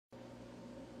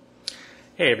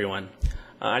Hey everyone,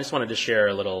 I just wanted to share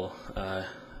a little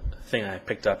thing I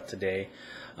picked up today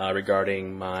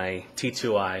regarding my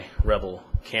T2i Rebel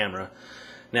camera.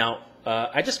 Now,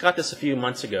 I just got this a few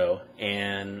months ago,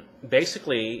 and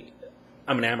basically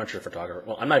I'm an amateur photographer.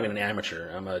 Well, I'm not even an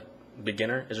amateur, I'm a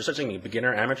beginner. Is there such a thing as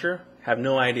beginner, amateur? Have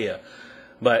no idea.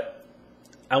 But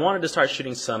I wanted to start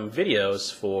shooting some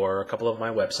videos for a couple of my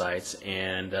websites,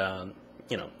 and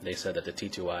you know, they said that the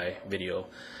T2i video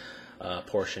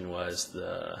portion was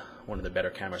one of the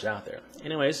better cameras out there.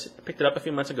 Anyways, I picked it up a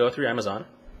few months ago through Amazon,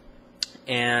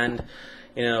 and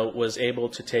was able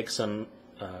to take some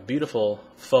beautiful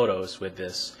photos with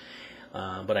this.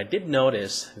 But I did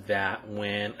notice that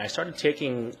when I started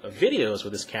taking videos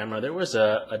with this camera, there was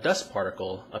a dust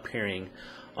particle appearing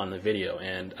on the video.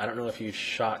 And I don't know if you've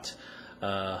shot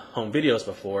home videos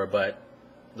before, but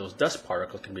those dust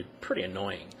particles can be pretty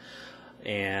annoying.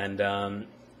 And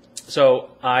so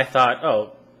I thought,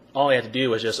 oh, all I had to do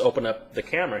was just open up the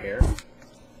camera here,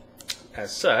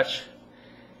 as such.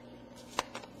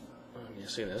 You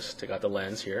see this? Take out the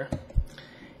lens here,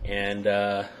 and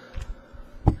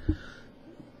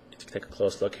take a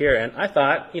close look here. And I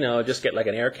thought, just get like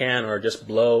an air can or just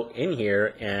blow in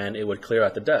here, and it would clear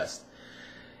out the dust.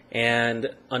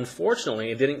 And unfortunately,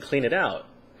 it didn't clean it out.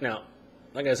 Now,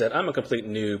 like I said, I'm a complete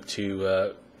noob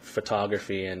to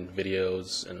photography and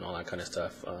videos and all that kind of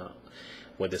stuff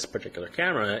with this particular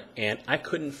camera, and I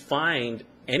couldn't find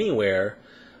anywhere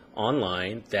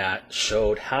online that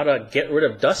showed how to get rid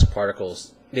of dust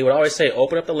particles. They would always say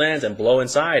open up the lens and blow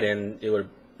inside and it would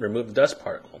remove the dust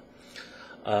particle,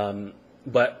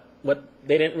 but what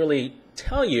they didn't really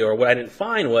tell you, or what I didn't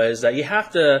find, was that you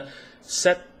have to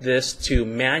set this to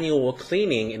manual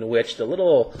cleaning, in which the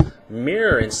little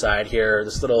mirror inside here,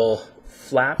 this little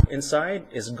flap inside,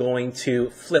 is going to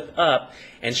flip up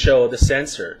and show the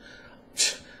sensor.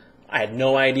 I had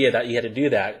no idea that you had to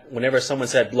do that. Whenever someone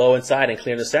said blow inside and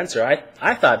clear the sensor,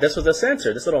 I thought this was the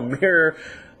sensor, this little mirror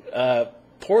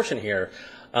portion here.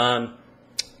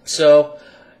 So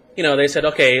they said,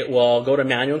 okay, well, go to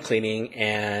manual cleaning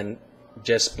and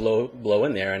just blow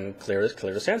in there and clear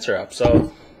the sensor up.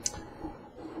 So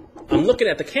I'm looking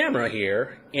at the camera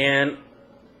here, and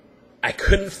I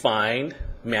couldn't find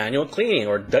manual cleaning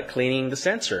or cleaning the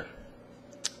sensor,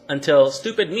 until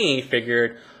stupid me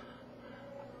figured,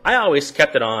 I always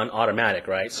kept it on automatic,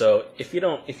 right? So if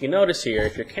you notice here,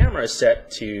 if your camera is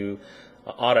set to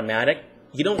automatic,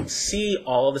 you don't see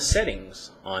all the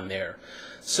settings on there.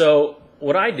 So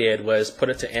what I did was put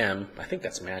it to M. I think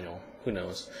that's manual, who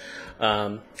knows.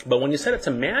 But when you set it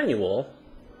to manual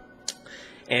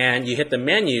and you hit the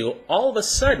menu, all of a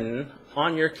sudden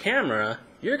on your camera,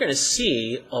 you're going to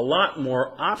see a lot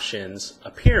more options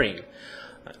appearing.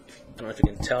 I don't know if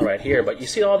you can tell right here, but you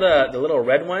see all the little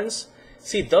red ones?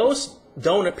 See, those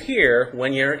don't appear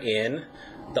when you're in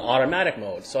the automatic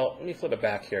mode. So let me flip it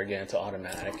back here again to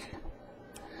automatic.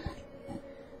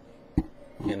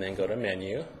 And then go to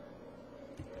menu.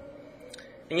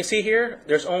 And you see here,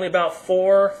 there's only about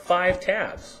 4 or 5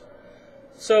 tabs.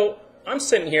 So I'm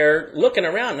sitting here looking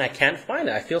around and I can't find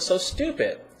it. I feel so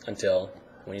stupid, until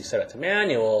when you set it to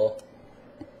manual.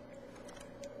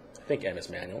 I think M is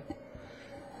manual.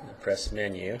 Press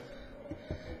menu.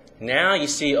 Now you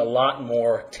see a lot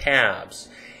more tabs,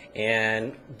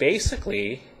 and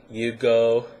basically you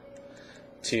go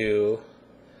to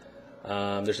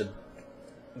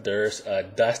there's a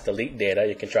dust delete data.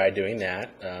 You can try doing that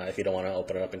if you don't want to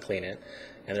open it up and clean it.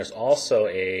 And there's also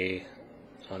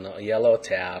on the yellow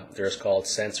tab, there's called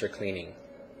sensor cleaning.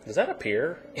 Does that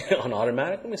appear on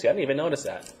automatic? Let me see. I didn't even notice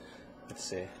that. Let's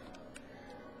see.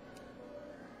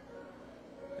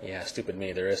 Yeah, stupid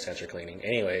me. There is sensor cleaning.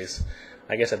 Anyways,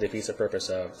 I guess that defeats the purpose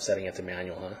of setting it to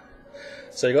manual, huh?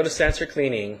 So you go to sensor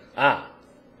cleaning.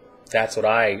 That's what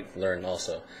I learned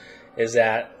also, is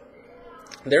that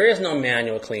there is no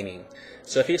manual cleaning.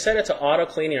 So if you set it to auto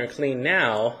cleaning or clean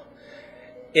now,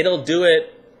 it'll do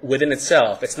it within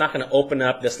itself. It's not going to open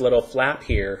up this little flap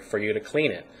here for you to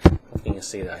clean it. You can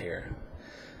see that here.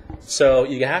 So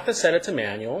you have to set it to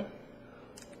manual.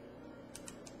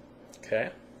 Okay.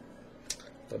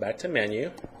 Go back to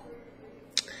menu.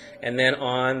 And then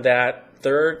on that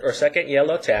third or second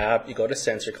yellow tab, you go to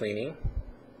sensor cleaning.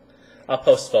 I'll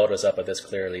post photos up of this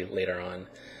clearly later on.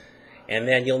 And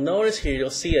then you'll notice here, you'll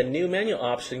see a new menu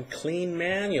option, clean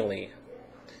manually.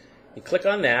 You click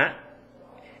on that,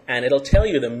 and it'll tell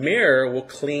you the mirror will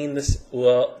clean this.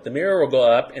 Well, the mirror will go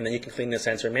up, and then you can clean the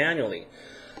sensor manually.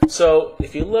 So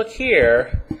if you look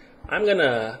here, I'm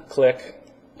gonna click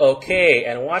OK,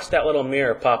 and watch that little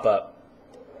mirror pop up.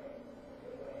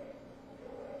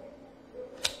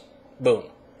 Boom.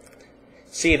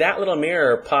 see that little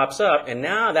mirror pops up, and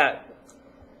now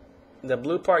the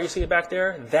blue part you see back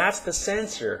there, that's the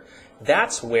sensor.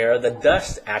 That's where the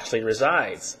dust actually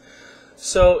resides.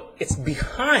 So it's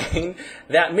behind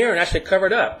that mirror and actually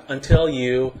covered up until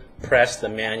you press the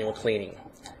manual cleaning.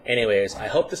 Anyways, I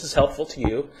hope this is helpful to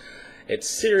you. It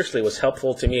seriously was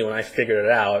helpful to me when I figured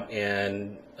it out,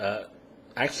 and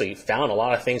actually found a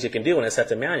lot of things you can do when I set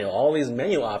the manual. All these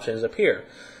menu options appear.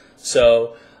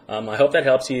 So I hope that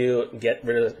helps you get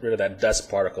rid of that dust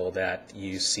particle that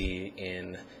you see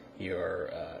in your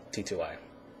T2i.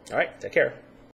 All right, take care.